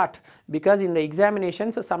you a lot, because in the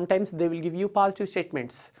examinations sometimes they will give you positive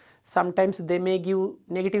statements, sometimes they may give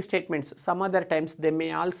negative statements, some other times they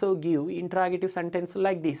may also give interrogative sentence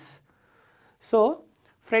like this. So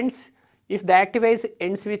friends, if the active voice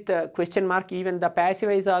ends with question mark, even the passive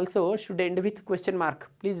voice also should end with question mark.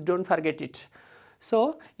 Please don't forget it.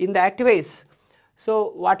 So in the active voice,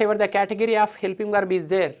 so whatever the category of helping verb is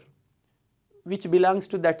there, which belongs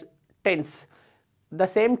to that tense, the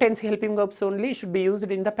same tense helping verbs only should be used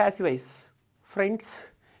in the passive voice. Friends,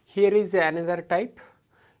 here is another type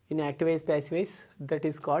in active voice, passive voice, that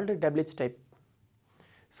is called WH type.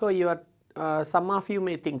 So some of you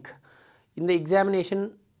may think in the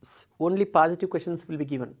examination only positive questions will be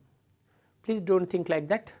given. Please don't think like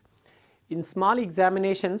that. In small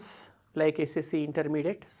examinations like SSC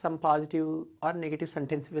intermediate, some positive or negative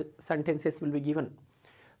sentences will be given.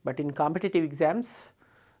 But in competitive exams,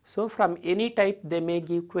 so from any type they may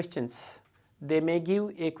give questions. They may give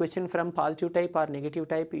a question from positive type or negative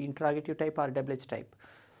type, interrogative type or WH type.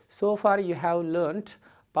 So far you have learnt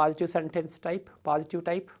positive sentence type, positive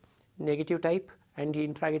type, negative type and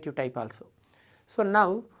interrogative type also. So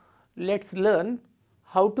now let's learn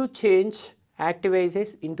how to change active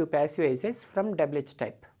voices into passive voices from WH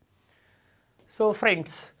type. So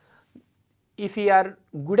friends, if you are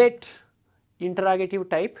good at interrogative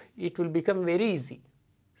type, it will become very easy.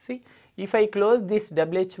 See, if I close this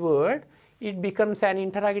WH word, it becomes an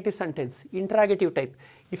interrogative sentence, interrogative type.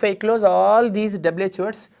 If I close all these WH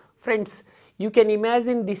words, friends, you can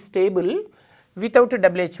imagine this table without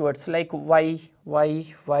WH words like why,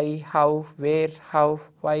 how, where, how,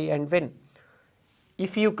 why and when.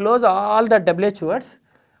 If you close all the WH words,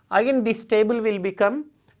 again this table will become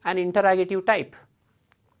an interrogative type.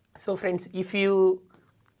 So friends, if you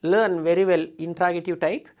learn very well interrogative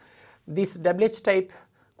type, this WH type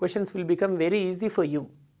questions will become very easy for you.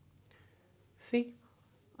 See,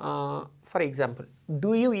 for example,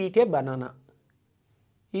 do you eat a banana?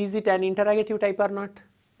 Is it an interrogative type or not?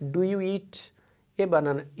 Do you eat a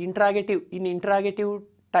banana? Interrogative. In interrogative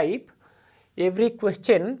type, every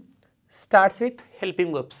question starts with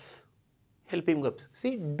helping verbs. Helping verbs.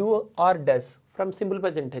 See, do or does from simple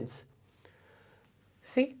present tense.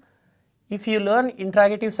 See, if you learn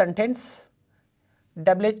interrogative sentence,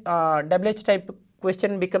 WH type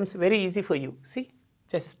question becomes very easy for you. See,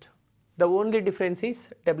 just the only difference is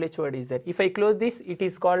WH word is there. If I close this, it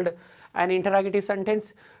is called an interrogative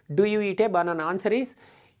sentence. Do you eat a banana? Answer is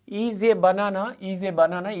a banana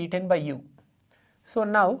eaten by you. So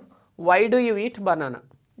now, why do you eat banana?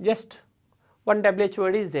 Just one WH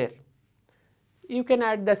word is there. You can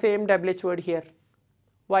add the same WH word here.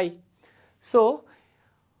 Why? So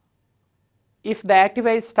if the active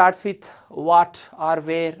voice starts with what or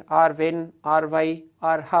where or when or why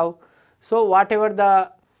or how, so whatever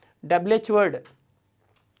the WH word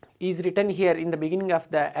is written here in the beginning of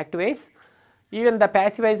the active voice, even the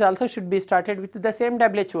passive voice also should be started with the same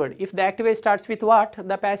WH word. If the active voice starts with what,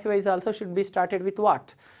 the passive voice also should be started with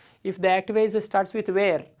what. If the active voice starts with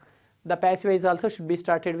where, the passive voice also should be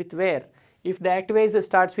started with where. If the active voice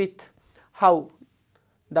starts with how,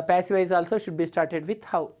 the passive voice also should be started with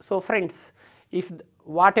how. So friends, if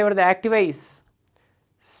whatever the active voice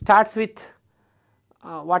starts with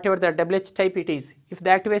whatever the WH type it is. If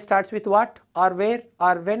the active voice starts with what or where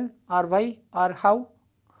or when or why or how,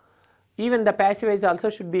 even the passive voice also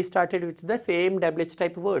should be started with the same WH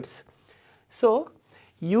type words. So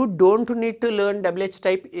you don't need to learn WH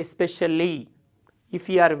type especially. If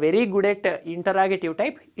you are very good at interrogative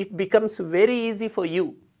type, it becomes very easy for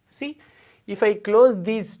you. See, if I close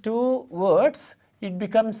these two words, it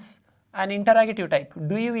becomes an interrogative type.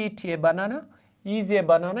 Do you eat a banana? Is a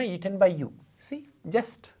banana eaten by you? See,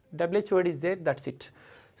 just WH word is there, that's it.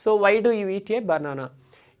 So why do you eat a banana?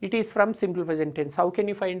 It is from simple present tense. How can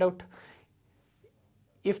you find out?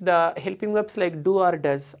 If the helping verbs like do or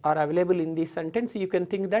does are available in this sentence, you can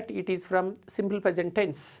think that it is from simple present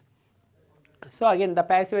tense. So again, the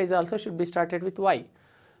passive voice also should be started with why.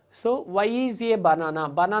 So why is a banana?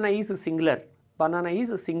 Banana is singular. Banana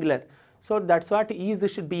is singular. So that's what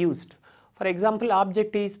is should be used. For example,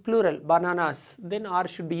 object is plural, bananas, then are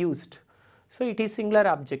should be used. So it is singular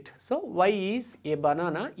object. So why is a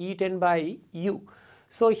banana eaten by you?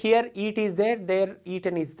 So here eat is there, there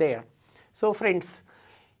eaten is there. So friends,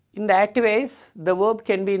 in the active voice, the verb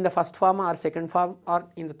can be in the first form or second form or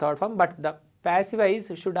in the third form, but the passive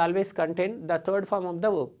voice should always contain the third form of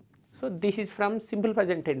the verb. So this is from simple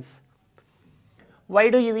present tense. Why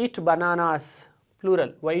do you eat bananas?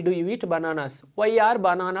 Plural. Why do you eat bananas? Why are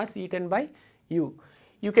bananas eaten by you?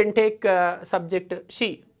 You can take subject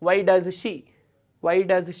she. Why does she? Why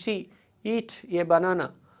does she eat a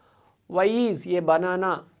banana? Why is a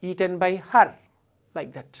banana eaten by her?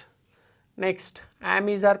 Like that. Next, am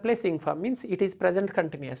is or plus ing form means it is present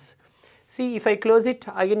continuous. See, if I close it,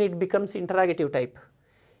 again it becomes interrogative type.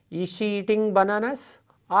 Is she eating bananas?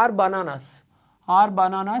 Are bananas? Are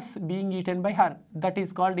bananas being eaten by her? That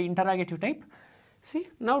is called interrogative type. See,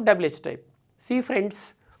 now WH type. See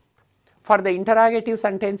friends, for the interrogative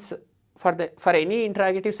sentence, for any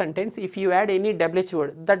interrogative sentence, if you add any WH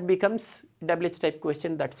word, that becomes WH type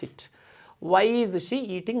question, that's it. Why is she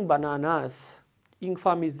eating bananas? Ing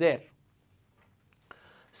form is there.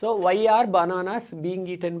 So why are bananas being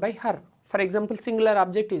eaten by her? For example, singular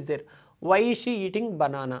object is there. Why is she eating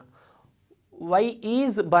banana? Why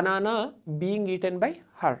is banana being eaten by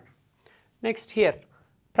her? Next here,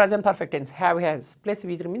 present perfect tense, have, has, plus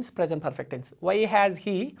V3 means present perfect tense. Why has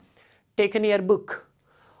he taken your book?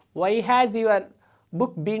 Why has your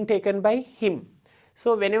book been taken by him?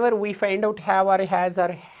 So whenever we find out have or has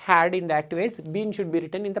or had in the active voice, been should be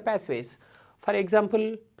written in the passive voice. For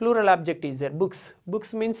example, plural object is there, books.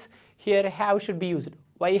 Books means here have should be used.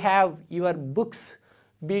 Why have your books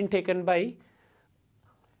been taken by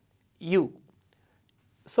you?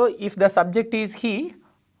 So if the subject is he,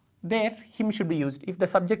 there him should be used. If the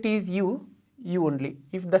subject is you, you only.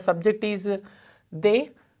 If the subject is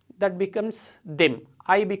they, that becomes them.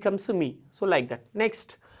 I becomes me. So like that.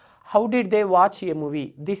 Next, how did they watch a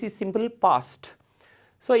movie? This is simple past.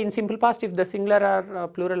 So in simple past, if the singular or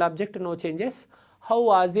plural object, no changes. How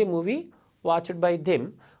was a movie watched by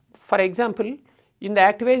them? For example, in the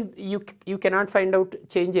active voice, you cannot find out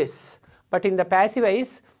changes, but in the passive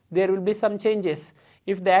voice, there will be some changes.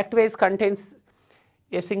 If the active voice contains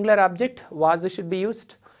a singular object, was should be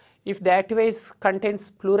used. If the active voice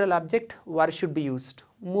contains plural object, were should be used.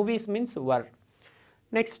 Movies means were.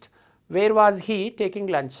 Next, where was he taking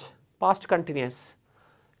lunch? Past continuous.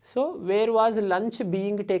 So where was lunch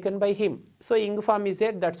being taken by him? So ing form is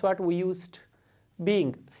there, that's what we used,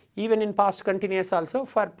 being. Even in past continuous also,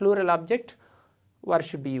 for plural object, were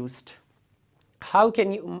should be used. How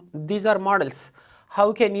can you, these are models.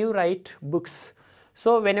 How can you write books?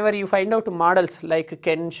 So whenever you find out models like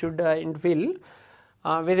can, should and will,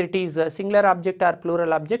 whether it is a singular object or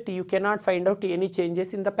plural object, you cannot find out any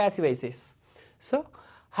changes in the passive voices. So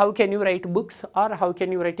how can you write books or how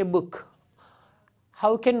can you write a book?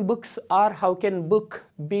 How can books or how can book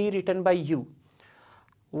be written by you?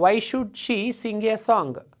 Why should she sing a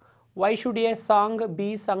song? Why should a song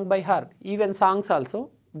be sung by her? Even songs also,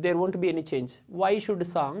 there won't be any change. Why should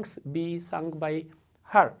songs be sung by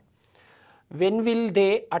her? When will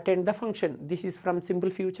they attend the function? This is from simple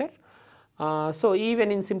future. So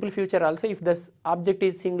even in simple future also, if the object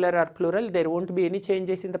is singular or plural, there won't be any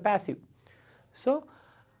changes in the passive. So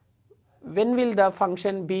when will the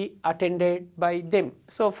function be attended by them?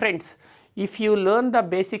 So friends, if you learn the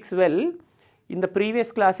basics well, in the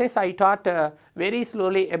previous classes I taught very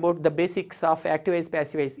slowly about the basics of active voice,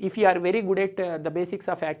 passive voice. If you are very good at the basics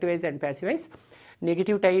of active voice and passive voice,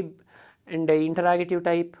 negative type and interrogative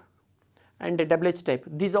type and WH type,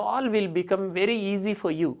 these all will become very easy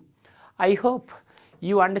for you. I hope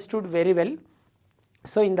you understood very well.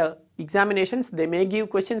 So in the examinations they may give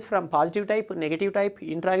questions from positive type, negative type,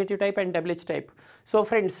 interrogative type and WH type. So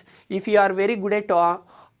friends, if you are very good at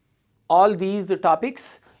all these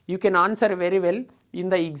topics, you can answer very well in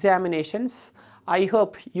the examinations. I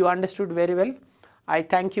hope you understood very well. I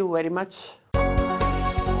thank you very much.